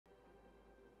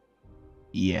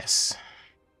Yes,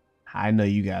 I know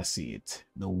you guys see it.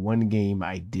 The one game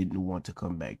I didn't want to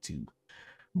come back to,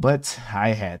 but I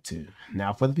had to.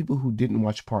 Now, for the people who didn't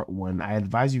watch part one, I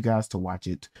advise you guys to watch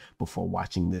it before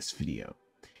watching this video.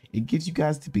 It gives you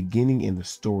guys the beginning and the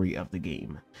story of the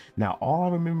game. Now, all I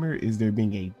remember is there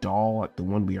being a doll like the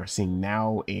one we are seeing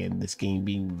now, and this game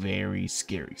being very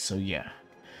scary. So yeah,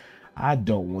 I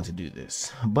don't want to do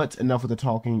this. But enough with the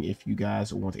talking. If you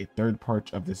guys want a third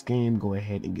part of this game, go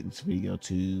ahead and get this video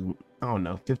to, I don't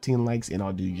know, 15 likes and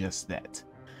I'll do just that.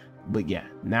 But yeah,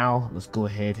 now let's go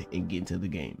ahead and get into the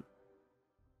game.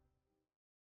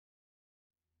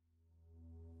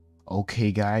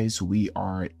 Okay guys, we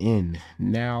are in.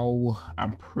 Now,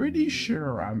 I'm pretty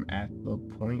sure I'm at the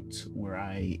point where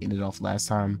I ended off last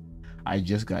time. I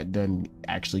just got done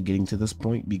actually getting to this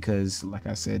point because, like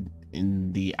I said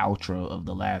in the outro of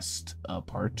the last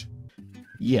part,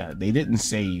 yeah, they didn't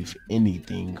save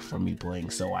anything from me playing,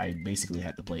 so I basically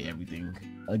had to play everything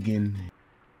again.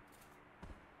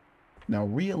 Now,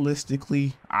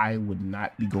 realistically, I would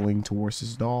not be going towards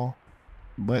this doll,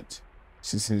 but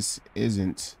since this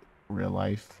isn't real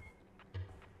life,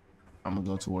 I'm gonna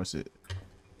go towards it.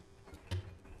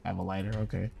 Have a lighter,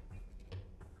 okay.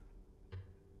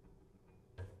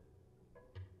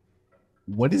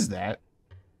 What is that?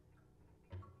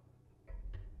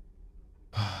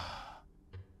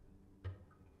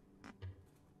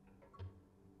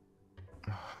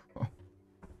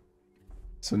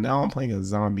 So now I'm playing a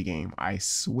zombie game. I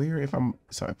swear if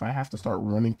I have to start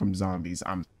running from zombies,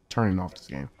 I'm turning off this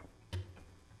game.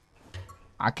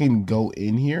 I can go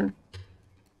in here.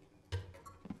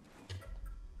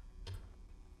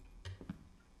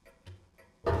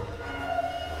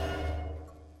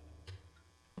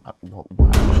 Wow.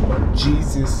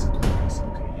 Jesus Christ.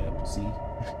 Okay, yep, see?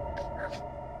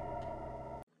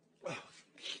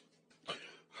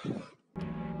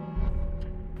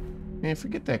 Man,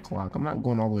 forget that clock. I'm not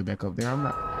going all the way back up there. I'm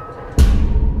not.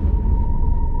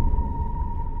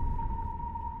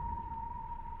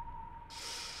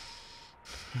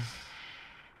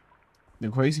 The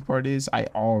crazy part is I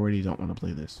already don't want to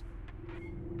play this.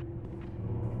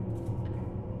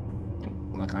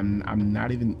 Like I'm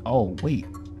not even. Oh, wait.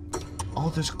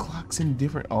 Oh, there's clocks in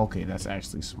different. Okay, that's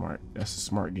actually smart. That's a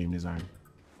smart game design.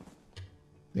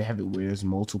 They have it where there's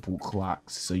multiple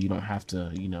clocks, so you don't have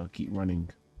to, you know, keep running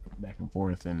back and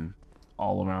forth and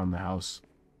all around the house.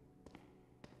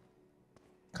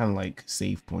 Kind of like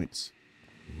save points.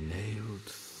 Nailed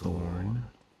thorn.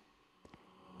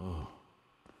 Oh.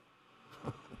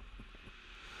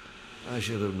 I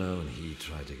should have known he'd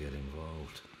try to get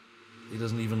involved. He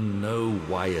doesn't even know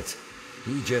Wyatt.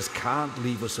 He just can't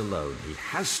leave us alone. He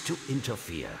has to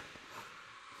interfere.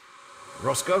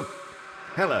 Roscoe?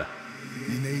 Hella.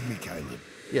 You need me, Caleb?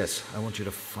 Yes, I want you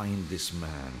to find this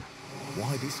man.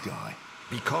 Why this guy?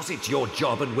 Because it's your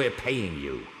job and we're paying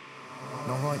you.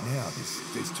 Not right now.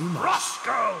 There's too much.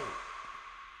 Roscoe!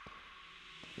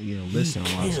 You know, listen,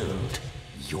 he Roscoe. killed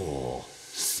your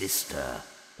sister.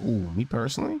 Ooh, me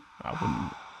personally? I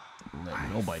wouldn't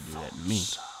let nobody do that to me.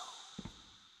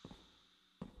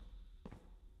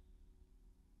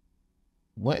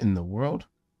 What in the world?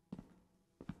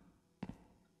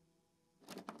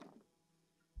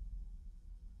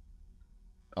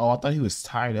 Oh, I thought he was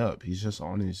tied up. He's just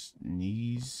on his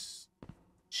knees,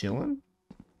 chilling.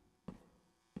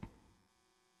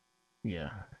 Yeah,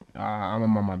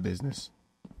 I'm on my business.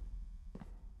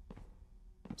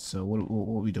 So what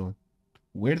are we doing?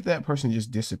 Where did that person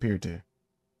just disappear to?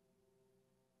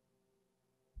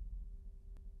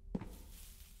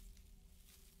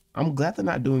 I'm glad they're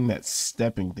not doing that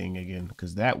stepping thing again,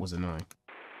 because that was annoying.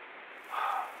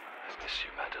 I miss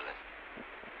you, Madeline.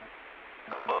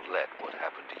 Don't let what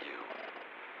happened to you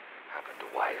happen to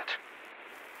Wyatt.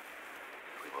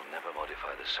 We will never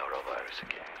modify the Sorrow virus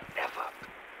again. Ever.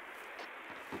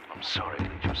 I'm sorry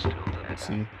that you're still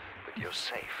there, but you're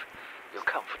safe. You're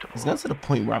comfortable. It's not to the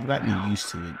point where I've gotten used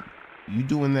to it. You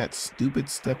doing that stupid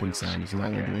stepping sound is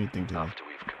not going to do anything to me. After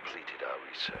we've completed our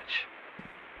research.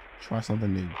 Try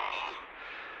something new.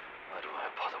 Why do I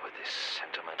bother with this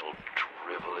sentimental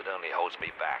drivel? It only holds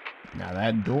me back. Now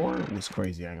that door was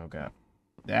crazy, I ain't gonna cap.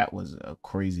 That was a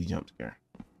crazy jump scare.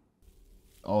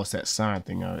 Oh, it's that sign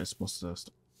thing. It's supposed to.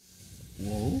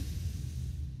 Whoa.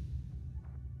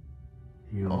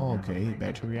 Oh, okay,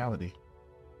 back to reality.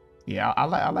 Yeah, I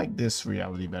like this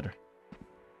reality better.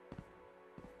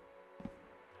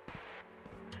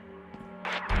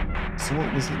 So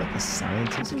what was he, like a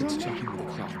scientist? Let's check in with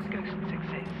the clock. Ghosts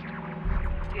exist.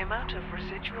 The amount of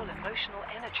residual emotional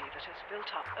energy that has built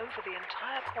up over the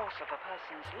entire course of a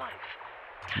person's life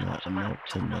Not amount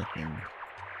to nothing.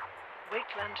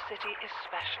 Wakeland City is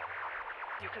special.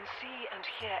 You can see and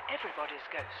hear everybody's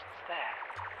ghosts there.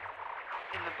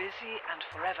 In the busy and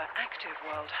forever active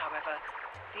world, however,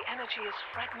 the energy is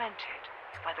fragmented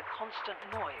by the constant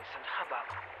noise and hubbub.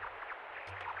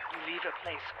 You leave a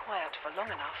place quiet for long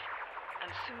enough,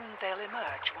 and soon they'll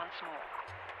emerge once more.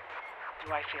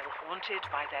 Do I feel haunted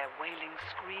by their wailing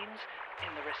screams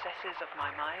in the recesses of my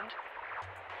mind?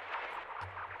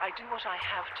 I do what I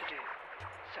have to do,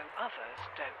 so others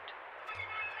don't.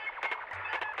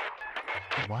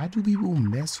 Why do people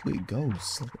mess with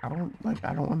ghosts? I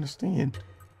don't understand.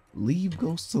 Leave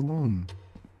ghosts alone.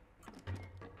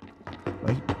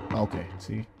 Like, okay,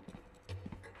 see?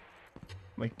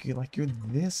 Like you're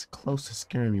this close to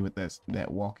scaring me with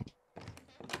that walking.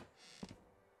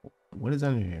 What is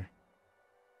under here?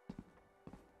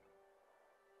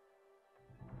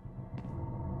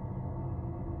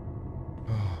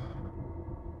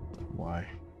 Why?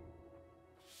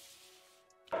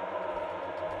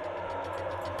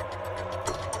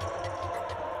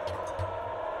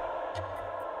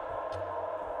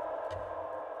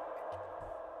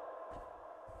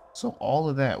 So all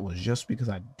of that was just because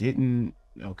I didn't.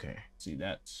 Okay, see,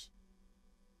 that's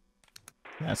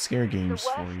scare games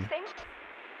for you. The worst thing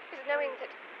is knowing that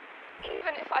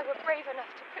even if I were brave enough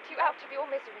to put you out of your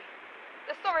misery,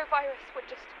 the sorrow virus would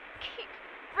just keep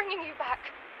bringing you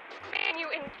back, making you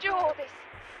endure this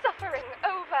suffering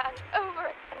over and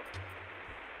over again.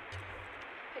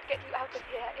 I'd get you out of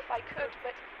here if I could,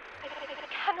 but I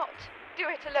cannot do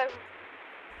it alone.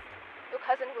 Your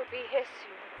cousin will be here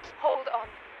soon. Hold on.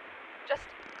 Just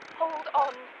hold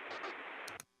on.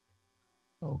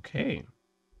 Okay.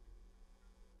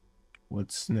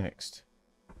 What's next?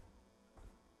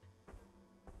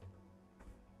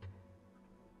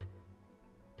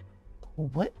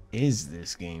 What is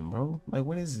this game, bro? Like,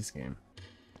 what is this game?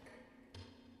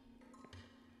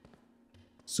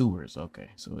 Sewers.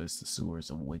 Okay, so it's the sewers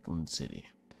of Wakeland City.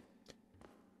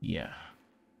 Yeah.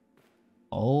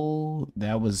 Oh,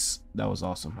 that was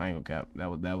awesome. I ain't gonna cap.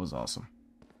 That was awesome.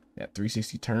 That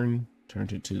 360 turned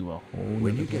it to a whole.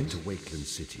 When you get to Wakeland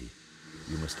City,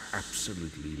 you must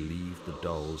absolutely leave the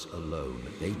dolls alone.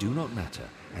 They do not matter,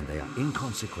 and they are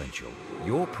inconsequential.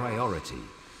 Your priority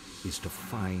is to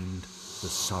find the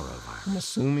sorrow virus. I'm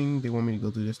assuming they want me to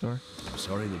go through this door. I'm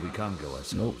sorry that we can't go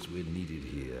ourselves. We're needed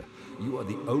here. You are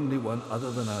the only one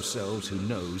other than ourselves who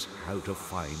knows how to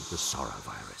find the sorrow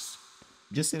virus.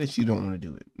 Just say that you don't want to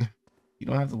do it. You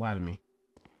don't have to lie to me.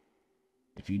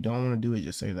 If you don't want to do it,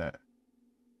 just say that.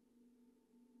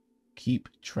 Keep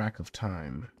track of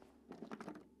time.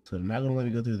 So they're not going to let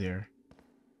me go through there.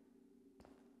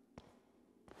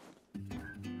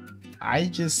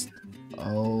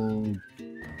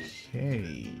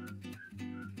 Okay.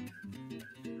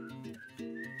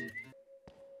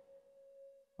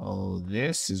 Oh,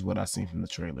 this is what I seen from the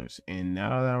trailers. And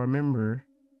now that I remember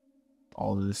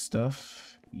all of this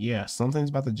stuff, yeah, something's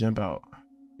about to jump out.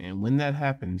 And when that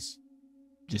happens,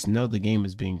 just know the game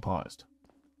is being paused.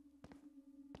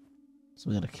 So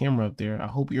we got a camera up there. I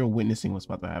hope you're witnessing what's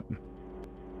about to happen.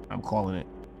 I'm calling it.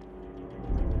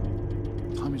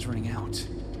 Time is running out.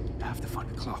 I have to find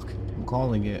the clock. I'm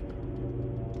calling it.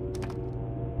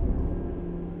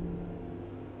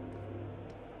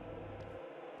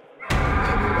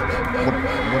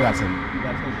 What did I tell you? What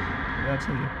did I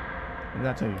tell you? What did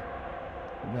I tell you?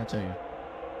 What did I tell you?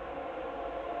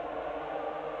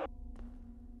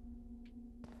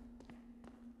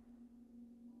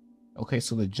 Okay,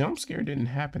 so the jump scare didn't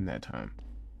happen that time.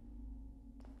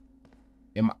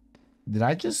 Did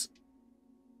I just?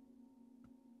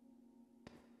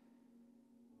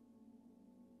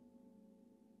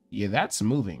 Yeah, that's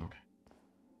moving.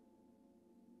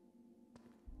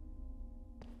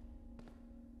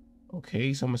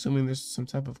 Okay, so I'm assuming there's some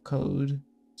type of code.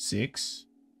 6.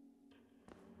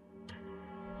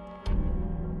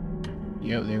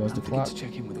 Yep, there goes the clock. To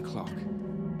check in with the clock.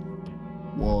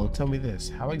 Well, tell me this.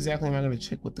 How exactly am I going to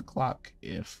check with the clock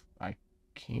if I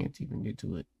can't even get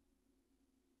to it?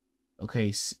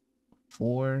 Okay,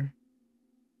 4.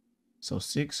 So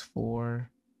 6, 4.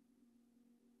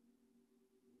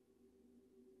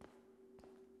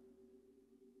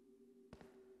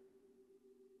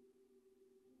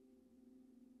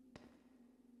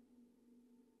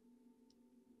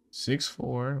 Six,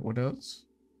 4. What else?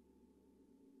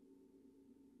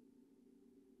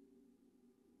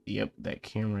 Yep, that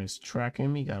camera is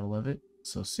tracking me. Gotta love it.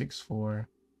 So 6, 4.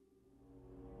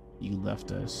 You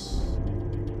left us.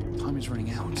 Time is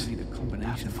running out. I need a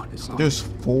combination of find the clock. There's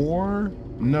 4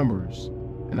 numbers,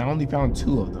 and I only found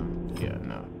 2 of them. Yeah,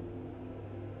 no.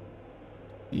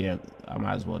 Yeah, I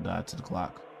might as well die to the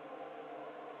clock.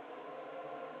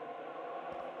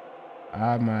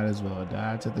 I might as well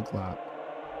die to the clock.